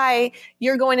that's why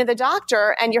you're going to the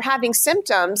doctor and you're having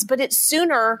symptoms, but it's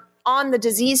sooner on the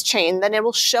disease chain, then it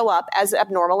will show up as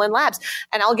abnormal in labs.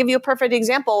 And I'll give you a perfect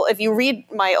example. If you read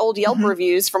my old Yelp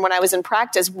reviews from when I was in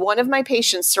practice, one of my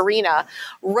patients, Serena,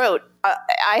 wrote,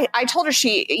 I told her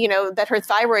that her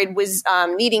thyroid was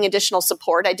needing additional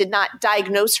support. I did not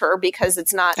diagnose her because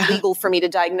it's not legal for me to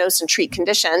diagnose and treat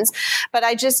conditions. But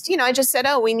I just said,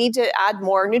 we need to add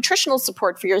more nutritional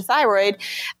support for your thyroid.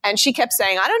 And she kept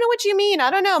saying, I don't know what you mean. I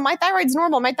don't know. My thyroid's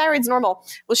normal. My thyroid's normal.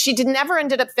 Well, she never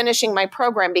ended up finishing my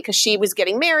program because she was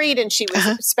getting married and she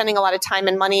was spending a lot of time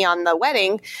and money on the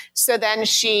wedding. So then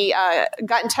she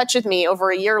got in touch with me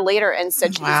over a year later and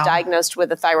said she was diagnosed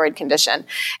with a thyroid condition.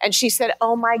 And she said,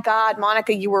 oh my God,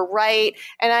 Monica, you were right.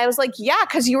 And I was like, yeah,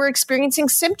 because you were experiencing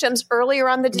symptoms earlier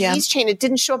on the disease chain. It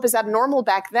didn't show up as abnormal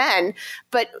back then,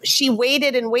 but she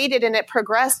waited and it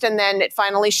progressed. And then it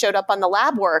finally showed up on the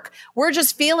lab work. We're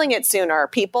just feeling it sooner,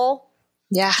 people.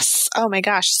 Yes. Oh my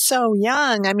gosh. So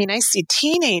young. I mean, I see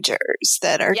teenagers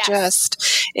that are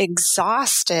just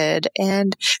exhausted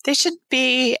and they should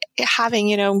be having,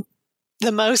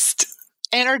 the most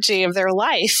energy of their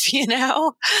life,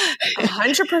 100%.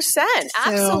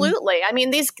 Absolutely. I mean,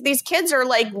 these kids are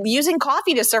like using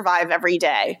coffee to survive every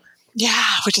day. Yeah,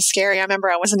 which is scary. I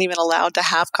remember I wasn't even allowed to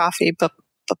have coffee, but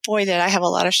boy, did I have a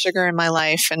lot of sugar in my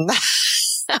life. And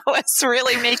that was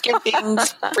really making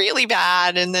things really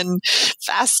bad. And then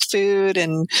fast food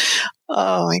and,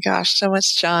 oh my gosh, so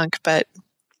much junk. But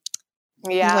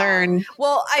learn.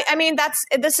 Well, I mean,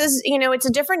 this is, it's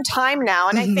a different time now.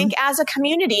 And I think as a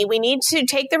community, we need to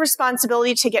take the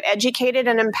responsibility to get educated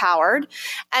and empowered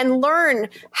and learn,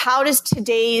 how does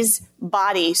today's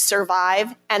body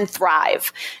survive and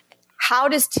thrive? How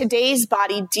does today's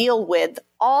body deal with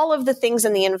all of the things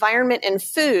in the environment and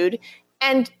food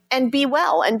and be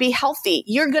well and be healthy?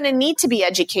 You're going to need to be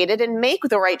educated and make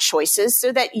the right choices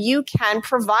so that you can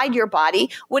provide your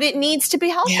body what it needs to be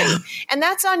healthy. Yeah. And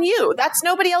that's on you. That's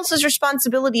nobody else's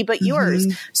responsibility but yours.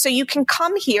 So you can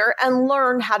come here and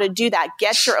learn how to do that.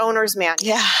 Get your owner's manual.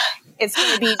 Yeah. It's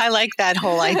going to be. I like that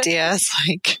whole idea. It's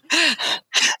like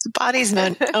the body's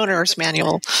owner's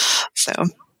manual. So.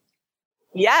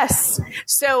 Yes.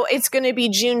 So it's going to be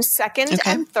June 2nd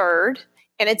and 3rd.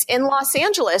 And it's in Los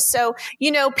Angeles. So,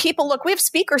 people, look, we have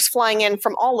speakers flying in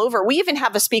from all over. We even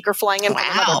have a speaker flying in from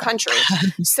another country.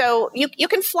 So you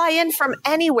can fly in from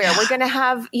anywhere. We're going to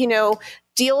have,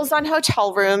 deals on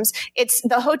hotel rooms.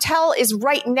 The hotel is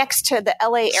right next to the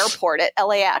LA airport at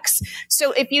LAX.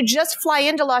 So if you just fly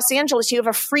into Los Angeles, you have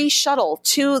a free shuttle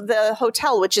to the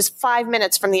hotel, which is 5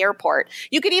 minutes from the airport.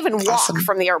 You could even walk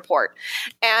from the airport,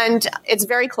 and it's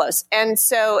very close. And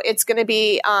so it's going to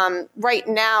be, right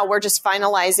now, we're just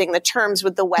finalizing the terms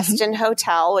with the Westin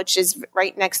Hotel, which is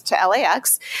right next to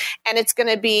LAX. And it's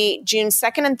going to be June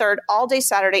 2nd and 3rd, all day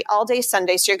Saturday, all day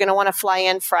Sunday. So you're going to want to fly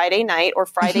in Friday night or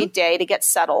Friday day to get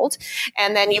settled.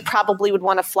 And then you probably would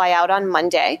want to fly out on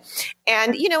Monday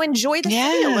and, enjoy the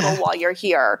city a little while you're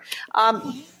here.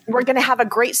 We're going to have a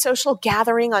great social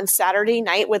gathering on Saturday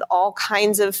night with all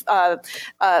kinds of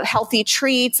healthy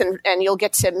treats, and you'll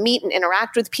get to meet and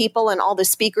interact with people, and all the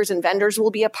speakers and vendors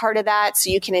will be a part of that, so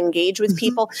you can engage with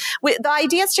people. The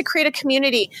idea is to create a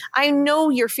community. I know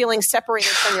you're feeling separated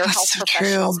from your health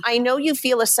professionals. True. I know you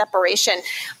feel a separation.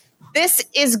 This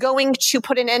is going to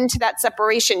put an end to that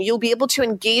separation. You'll be able to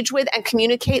engage with and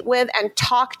communicate with and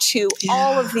talk to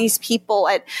all of these people,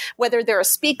 at whether they're a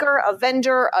speaker, a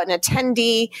vendor, an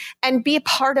attendee, and be a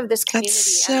part of this community.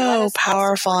 That's so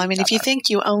powerful. I mean, if you think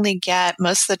you only get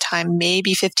most of the time,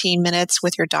 maybe 15 minutes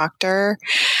with your doctor,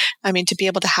 I mean, to be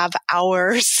able to have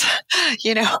hours,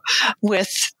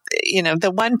 with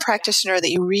the one practitioner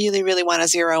that you really, really want to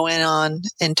zero in on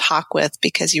and talk with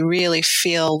because you really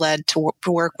feel led to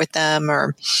work with them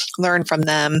or learn from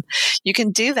them, you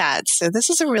can do that. So this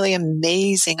is a really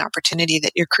amazing opportunity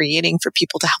that you're creating for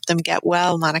people to help them get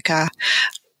well, Monica.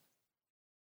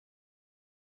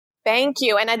 Thank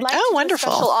you. And I'd like to do a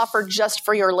special offer just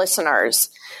for your listeners.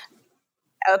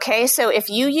 Okay, so if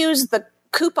you use the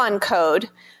coupon code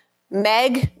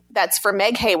MEG, that's for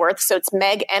Meg Hayworth, so it's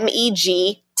MEG,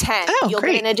 MEG 10. You'll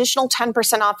get an additional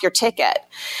 10% off your ticket.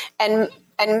 And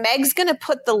Meg's going to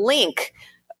put the link.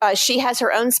 She has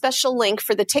her own special link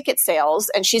for the ticket sales,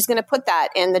 and she's going to put that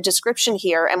in the description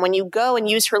here. And when you go and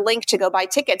use her link to go buy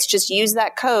tickets, just use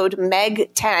that code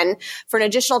MEG10 for an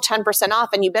additional 10% off.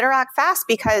 And you better act fast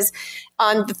because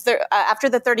on after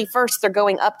the 31st, they're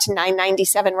going up to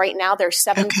 $997. Right now, they're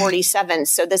 $747.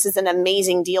 So this is an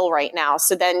amazing deal right now.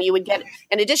 So then you would get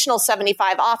an additional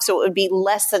 $75 off. So it would be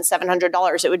less than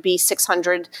 $700. It would be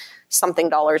 $600 something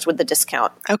dollars with the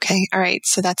discount. Okay. All right.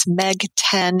 So that's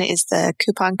MEG10 is the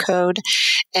coupon code.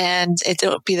 And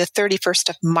it'll be the 31st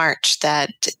of March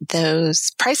that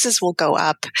those prices will go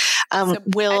up.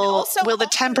 Will the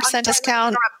 10%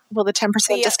 discount,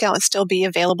 discount still be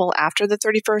available after the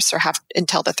 31st or have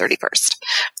until the 31st?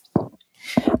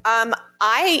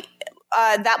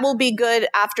 That will be good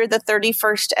after the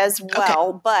 31st as well.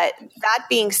 Okay. But that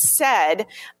being said,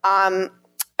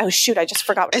 oh, shoot, I just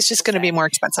forgot. It's just going to be more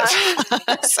expensive.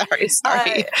 Sorry.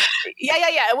 Yeah.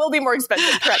 It will be more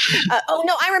expensive. Correct.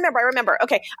 No, I remember.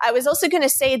 Okay. I was also going to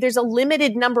say there's a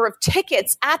limited number of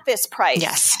tickets at this price.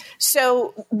 Yes.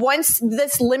 So once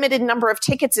this limited number of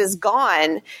tickets is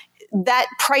gone, that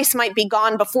price might be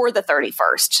gone before the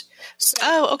 31st.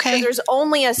 So, okay. So there's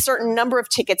only a certain number of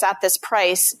tickets at this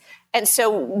price. And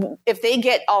so if they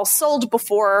get all sold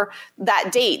before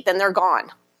that date, then they're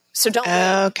gone. So don't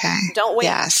wait.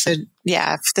 Yeah. So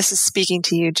if this is speaking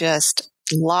to you, just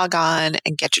log on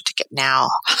and get your ticket now.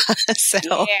 I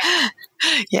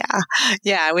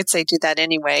would say do that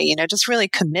anyway. Just really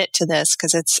commit to this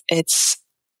because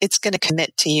it's going to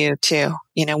commit to you too.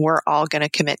 We're all going to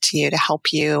commit to you to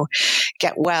help you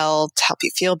get well, to help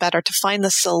you feel better, to find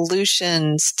the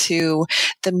solutions to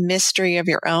the mystery of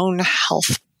your own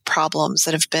health problems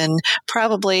that have been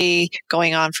probably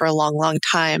going on for a long, long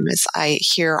time. As I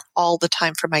hear all the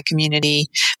time from my community,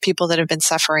 people that have been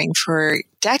suffering for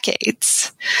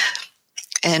decades.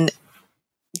 and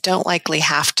don't likely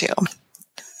have to.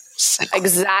 So.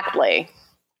 Exactly.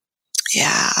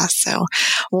 Yeah. So,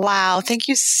 wow. Thank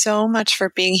you so much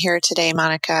for being here today,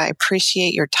 Monica. I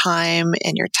appreciate your time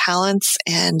and your talents,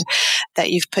 and that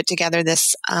you've put together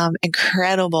this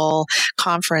incredible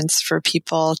conference for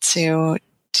people to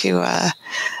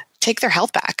take their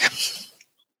health back.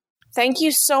 Thank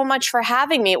you so much for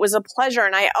having me. It was a pleasure.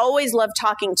 And I always love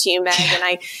talking to you, Meg.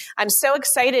 And I'm so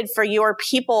excited for your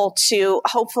people to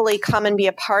hopefully come and be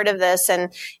a part of this and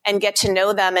get to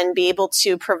know them and be able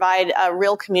to provide a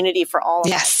real community for all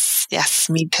of us. Yes,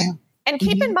 me too. And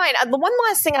keep in mind, the one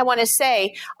last thing I want to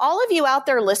say, all of you out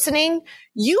there listening,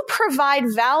 you provide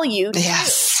value.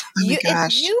 Yes. Oh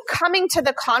if you coming to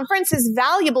the conference is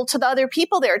valuable to the other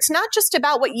people there. It's not just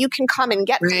about what you can come and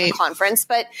get from the conference,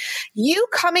 but you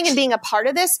coming and being a part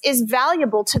of this is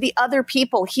valuable to the other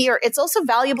people here. It's also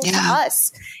valuable to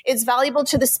us. It's valuable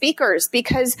to the speakers,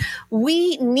 because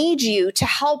we need you to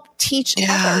help teach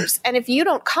others. And if you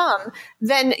don't come,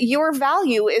 then your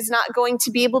value is not going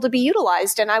to be able to be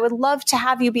utilized. And I would love to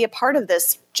have you be a part of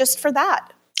this just for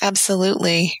that.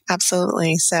 Absolutely.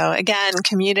 Absolutely. So again,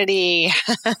 community,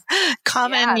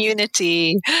 common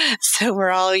unity. So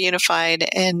we're all unified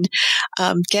and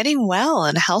getting well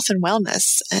and health and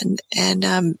wellness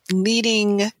and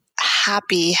leading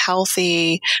happy,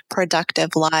 healthy,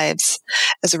 productive lives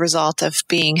as a result of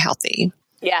being healthy.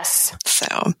 Yes. So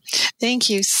thank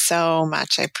you so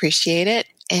much. I appreciate it.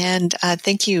 And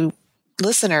thank you,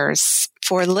 listeners,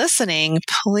 for listening.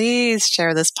 Please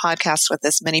share this podcast with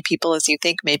as many people as you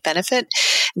think may benefit,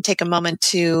 and take a moment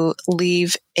to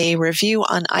leave a review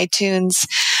on iTunes.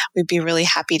 We'd be really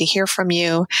happy to hear from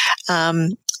you.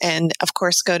 And of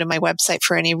course, go to my website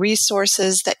for any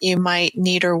resources that you might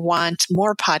need or want.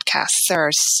 More podcasts. There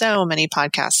are so many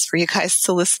podcasts for you guys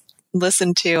to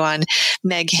listen to on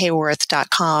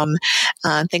meghayworth.com.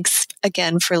 Thanks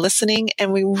again for listening.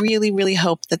 And we really, really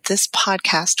hope that this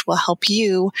podcast will help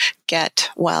you get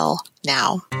well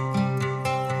now.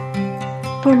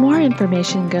 For more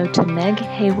information, go to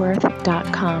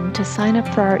meghayworth.com to sign up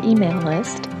for our email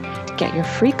list, get your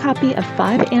free copy of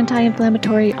 5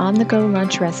 anti-inflammatory on-the-go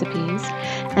lunch recipes,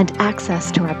 and access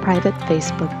to our private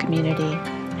Facebook community.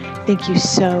 Thank you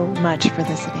so much for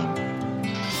listening.